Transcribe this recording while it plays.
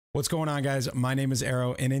What's going on, guys? My name is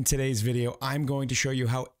Arrow, and in today's video, I'm going to show you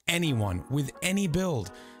how anyone with any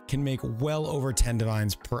build can make well over 10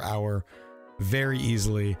 divines per hour very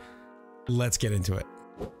easily. Let's get into it.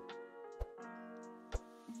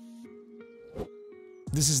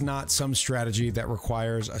 This is not some strategy that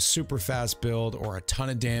requires a super fast build or a ton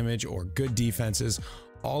of damage or good defenses.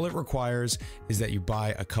 All it requires is that you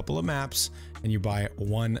buy a couple of maps and you buy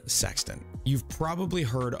one sexton. You've probably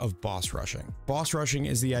heard of boss rushing. Boss rushing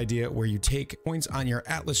is the idea where you take points on your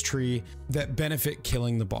Atlas tree that benefit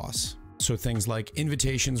killing the boss. So things like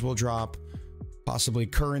invitations will drop, possibly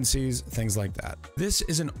currencies, things like that. This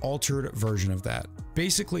is an altered version of that.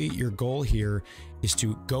 Basically, your goal here is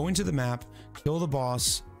to go into the map, kill the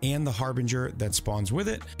boss and the harbinger that spawns with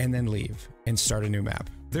it, and then leave and start a new map.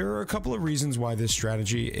 There are a couple of reasons why this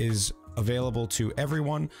strategy is available to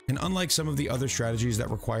everyone, and unlike some of the other strategies that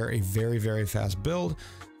require a very fast build,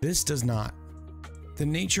 this does not. The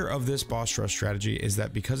nature of this boss rush strategy is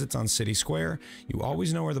that because it's on City Square, you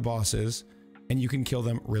always know where the boss is, and you can kill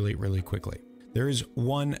them really quickly. There is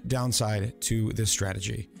one downside to this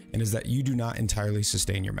strategy, and is that you do not entirely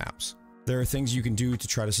sustain your maps. There are things you can do to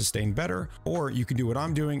try to sustain better, or you can do what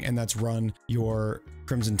I'm doing, and that's run your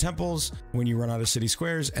Crimson Temples when you run out of City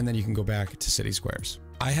Squares, and then you can go back to City Squares.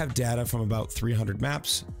 I have data from about 300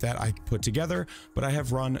 maps that I put together, but I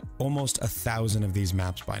have run almost 1,000 of these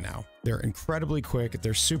maps by now. They're incredibly quick,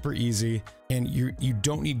 they're super easy, and you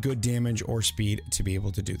don't need good damage or speed to be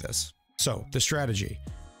able to do this. So the strategy,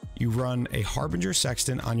 you run a Harbinger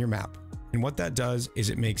Sexton on your map, and what that does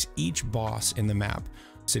is it makes each boss in the map,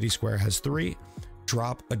 City Square has 3,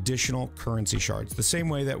 drop additional currency shards, the same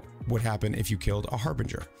way that would happen if you killed a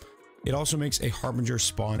Harbinger. It also makes a Harbinger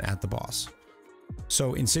spawn at the boss.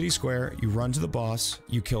 So in City Square, you run to the boss,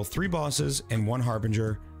 you kill 3 bosses and 1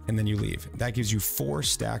 Harbinger, and then you leave. That gives you 4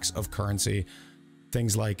 stacks of currency,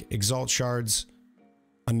 things like Exalt shards,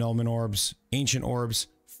 Annulment orbs, Ancient orbs,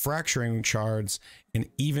 Fracturing shards, and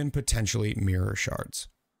even potentially Mirror shards.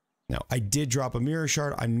 Now, I did drop a Mirror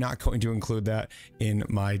shard. I'm not going to include that in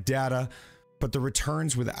my data, but the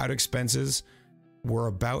returns without expenses were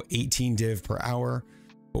about 18 div per hour.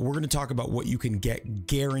 But we're going to talk about what you can get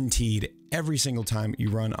guaranteed every single time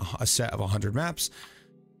you run a set of 100 maps,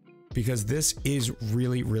 because this is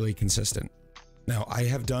really consistent. Now, I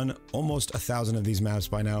have done almost 1,000 of these maps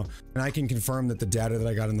by now, and I can confirm that the data that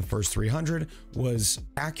I got in the first 300 was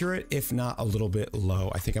accurate, if not a little bit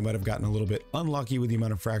low. I think I might have gotten a little bit unlucky with the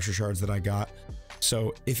amount of fracture shards that I got.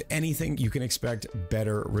 So if anything, you can expect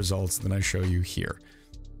better results than I show you here.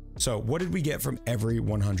 So what did we get from every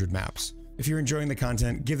 100 maps? If you're enjoying the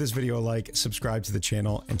content, give this video a like, subscribe to the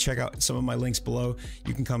channel, and check out some of my links below.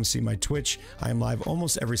 You can come see my Twitch. I am live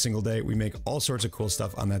almost every single day. We make all sorts of cool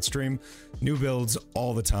stuff on that stream. New builds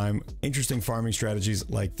all the time, interesting farming strategies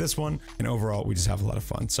like this one, and overall, we just have a lot of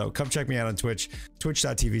fun. So come check me out on Twitch,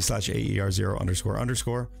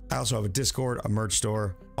 twitch.tv/AER0___. I also have a Discord, a merch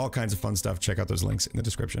store, all kinds of fun stuff. Check out those links in the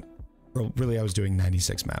description. Well, really, I was doing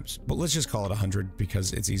 96 maps, but let's just call it 100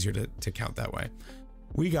 because it's easier to count that way.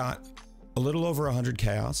 We got a little over 100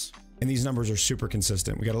 chaos, and these numbers are super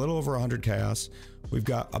consistent. We got a little over 100 chaos. We've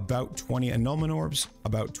got about 20 annulment orbs,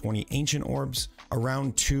 about 20 ancient orbs,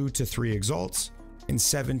 around 2 to 3 exalts, and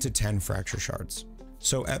 7 to 10 fracture shards.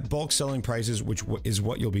 So at bulk selling prices, which is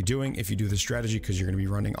what you'll be doing if you do this strategy, because you're going to be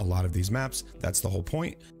running a lot of these maps. That's the whole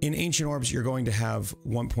point. In ancient orbs, you're going to have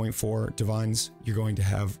 1.4 divines. You're going to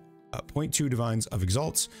have 0.2 divines of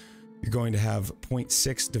exalts. You're going to have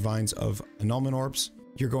 0.6 divines of annulment orbs.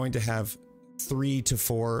 You're going to have 3 to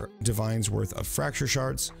 4 divines worth of fracture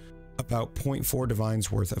shards, about 0.4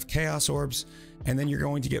 divines worth of chaos orbs, and then you're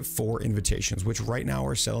going to get 4 invitations, which right now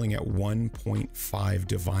are selling at 1.5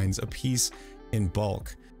 divines a piece in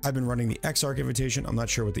bulk. I've been running the Exarch invitation. I'm not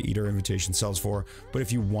sure what the Eater invitation sells for, but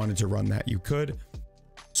if you wanted to run that, you could.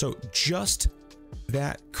 So just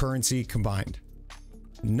that currency combined,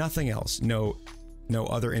 nothing else. No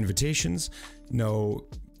other invitations, no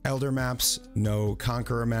Elder maps, no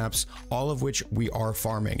Conqueror maps, all of which we are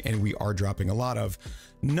farming and we are dropping a lot of.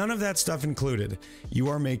 None of that stuff included. You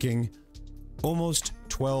are making almost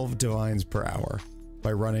 12 divines per hour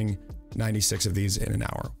by running 96 of these in an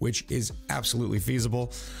hour, which is absolutely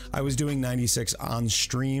feasible. I was doing 96 on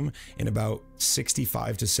stream in about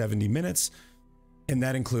 65 to 70 minutes, and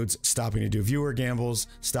that includes stopping to do viewer gambles,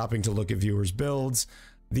 stopping to look at viewers' builds.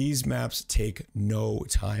 These maps take no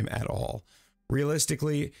time at all.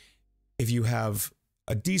 Realistically, if you have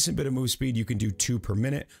a decent bit of move speed, you can do 2 per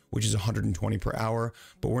minute, which is 120 per hour,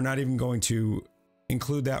 but we're not even going to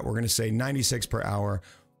include that. We're going to say 96 per hour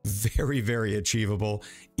very, very achievable,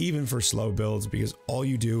 even for slow builds, because all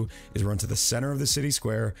you do is run to the center of the city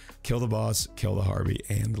square, kill the boss, kill the Harby,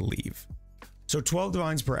 and leave. So 12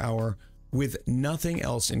 divines per hour with nothing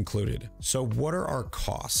else included. So what are our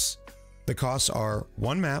costs? The costs are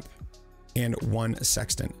 1 map and 1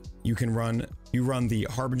 sextant. You run the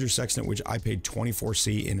Harbinger sextant, which I paid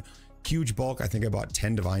 24C in huge bulk. I think I bought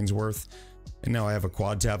 10 divines worth, and now I have a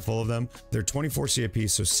quad tab full of them. They're 24C a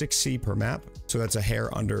piece, so 6C per map. So that's a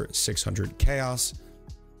hair under 600 chaos.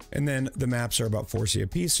 And then the maps are about 4C a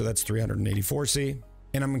piece, so that's 384C.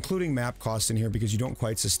 And I'm including map cost in here because you don't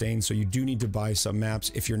quite sustain, so you do need to buy some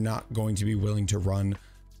maps if you're not going to be willing to run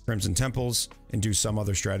Crimson Temples and do some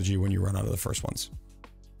other strategy when you run out of the first ones.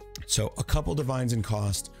 So a couple divines in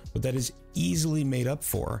cost, but that is easily made up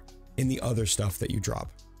for in the other stuff that you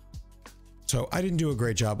drop. So I didn't do a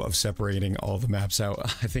great job of separating all the maps out.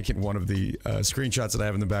 I think in one of the screenshots that I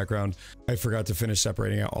have in the background, I forgot to finish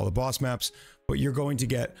separating out all the boss maps, but you're going to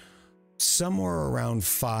get somewhere around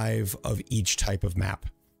 5 of each type of map.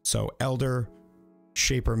 So Elder,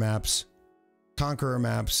 Shaper maps, Conqueror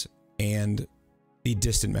maps, and the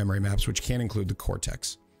Distant Memory maps, which can include the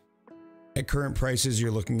Cortex. At current prices,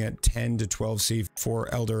 you're looking at 10 to 12C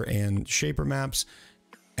for Elder and Shaper maps.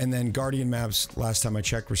 And then Guardian maps, last time I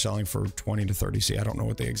checked, were selling for 20 to 30C. I don't know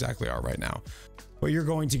what they exactly are right now. But you're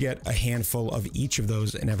going to get a handful of each of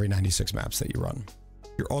those in every 96 maps that you run.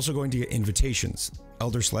 You're also going to get invitations.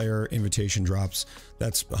 Elder Slayer invitation drops,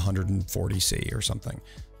 that's 140C or something.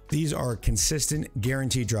 These are consistent,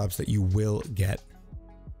 guaranteed drops that you will get.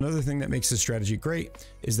 Another thing that makes this strategy great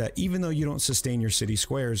is that even though you don't sustain your city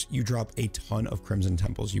squares, you drop a ton of Crimson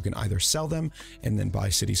Temples. You can either sell them and then buy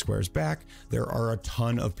city squares back. There are a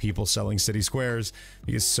ton of people selling city squares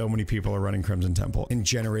because so many people are running Crimson Temple and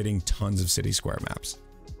generating tons of city square maps.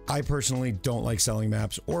 I personally don't like selling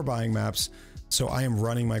maps or buying maps, so I am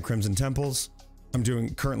running my Crimson Temples. I'm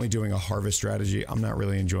currently doing a harvest strategy. I'm not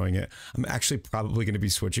really enjoying it. I'm actually probably going to be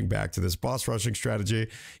switching back to this boss rushing strategy,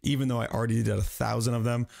 even though I already did 1,000 of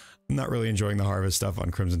them. I'm not really enjoying the harvest stuff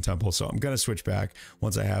on Crimson Temple, so I'm going to switch back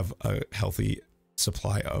once I have a healthy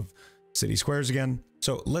supply of city squares again.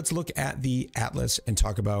 So let's look at the Atlas and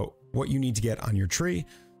talk about what you need to get on your tree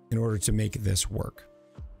in order to make this work.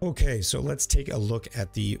 Okay, so let's take a look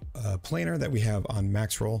at the planner that we have on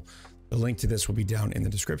Maxroll. The link to this will be down in the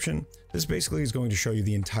description. This basically is going to show you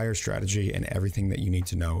the entire strategy and everything that you need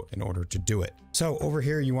to know in order to do it. So over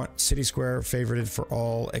here, you want City Square favorited for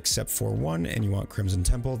all except for 1, and you want Crimson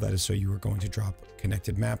Temple. That is so you are going to drop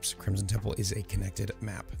connected maps. Crimson Temple is a connected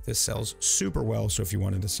map. This sells super well, so if you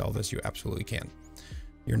wanted to sell this, you absolutely can.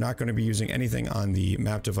 You're not going to be using anything on the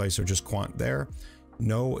map device, so just quant there.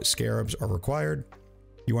 No scarabs are required.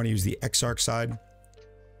 You want to use the Exarch side.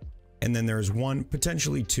 And then there's 1,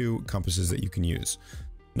 potentially 2 compasses that you can use.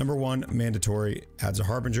 Number 1, mandatory, adds a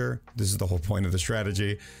Harbinger. This is the whole point of the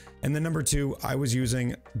strategy. And then number 2, I was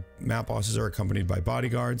using map bosses are accompanied by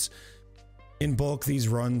bodyguards. In bulk, these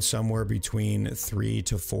run somewhere between 3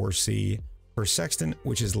 to 4C per sextant,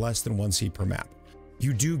 which is less than 1C per map.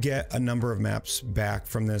 You do get a number of maps back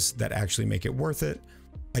from this that actually make it worth it.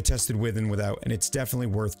 I tested with and without, and it's definitely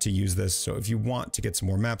worth to use this. So if you want to get some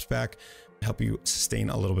more maps back, help you sustain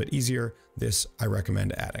a little bit easier, this I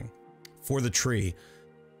recommend adding. For the tree,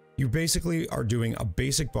 you basically are doing a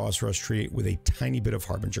basic boss rush tree with a tiny bit of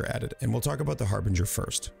Harbinger added, and we'll talk about the Harbinger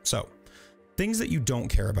first. So, things that you don't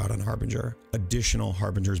care about on Harbinger, additional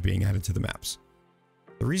Harbingers being added to the maps.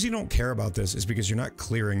 The reason you don't care about this is because you're not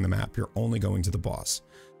clearing the map, you're only going to the boss.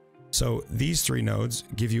 So these 3 nodes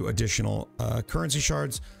give you additional currency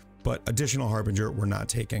shards, but additional Harbinger we're not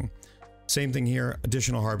taking. Same thing here,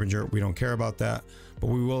 additional Harbinger, we don't care about that, but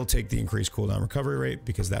we will take the increased cooldown recovery rate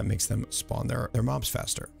because that makes them spawn their mobs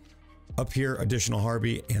faster. Up here, additional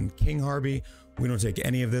Harby and King Harby, we don't take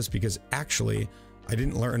any of this because actually, I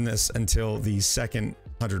didn't learn this until the second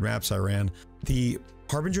 100 maps I ran. The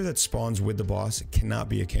Harbinger that spawns with the boss cannot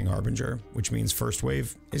be a King Harbinger, which means first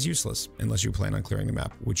wave is useless unless you plan on clearing the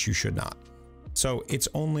map, which you should not. So it's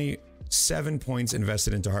only 7 points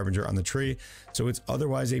invested into Harbinger on the tree, so it's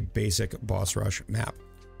otherwise a basic boss rush map.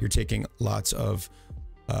 You're taking lots of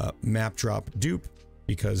map drop dupe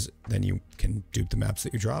because then you can dupe the maps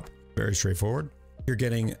that you drop. Very straightforward. You're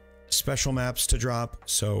getting special maps to drop,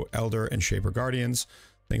 so Elder and Shaper Guardians,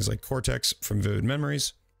 things like Cortex from Vivid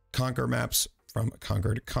Memories, Conquer maps from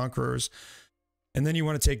Conquered Conquerors, and then you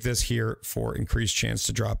want to take this here for increased chance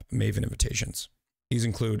to drop Maven invitations. These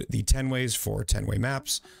include the 10 ways for 10-way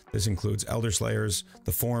maps. This includes Elder Slayers,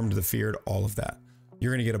 the Formed, the Feared, all of that.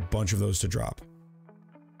 You're going to get a bunch of those to drop,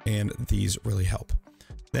 and these really help.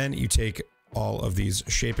 Then you take all of these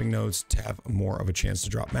shaping nodes to have more of a chance to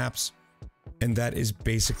drop maps. And that is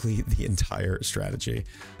basically the entire strategy.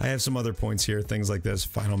 I have some other points here, things like this.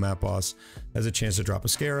 Final map boss has a chance to drop a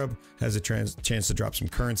scarab, has a chance to drop some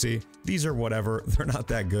currency. These are whatever, they're not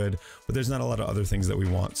that good, but there's not a lot of other things that we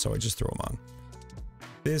want, so I just throw them on.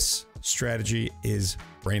 This strategy is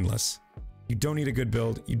brainless. You don't need a good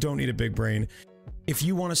build, you don't need a big brain. If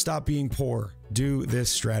you want to stop being poor, do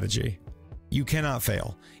this strategy. You cannot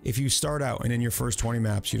fail. If you start out and in your first 20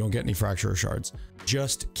 maps, you don't get any fracture or shards,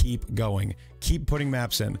 just keep going. Keep putting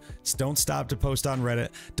maps in. Don't stop to post on Reddit.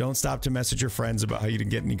 Don't stop to message your friends about how you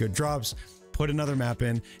didn't get any good drops. Put another map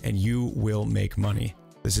in and you will make money.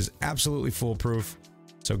 This is absolutely foolproof.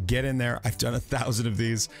 So get in there. I've done 1,000 of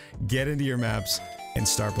these. Get into your maps and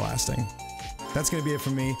start blasting. That's going to be it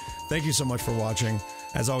from me. Thank you so much for watching.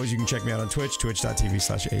 As always, you can check me out on Twitch,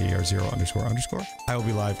 twitch.tv/AER0__. I will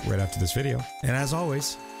be live right after this video. And as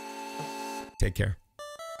always, take care.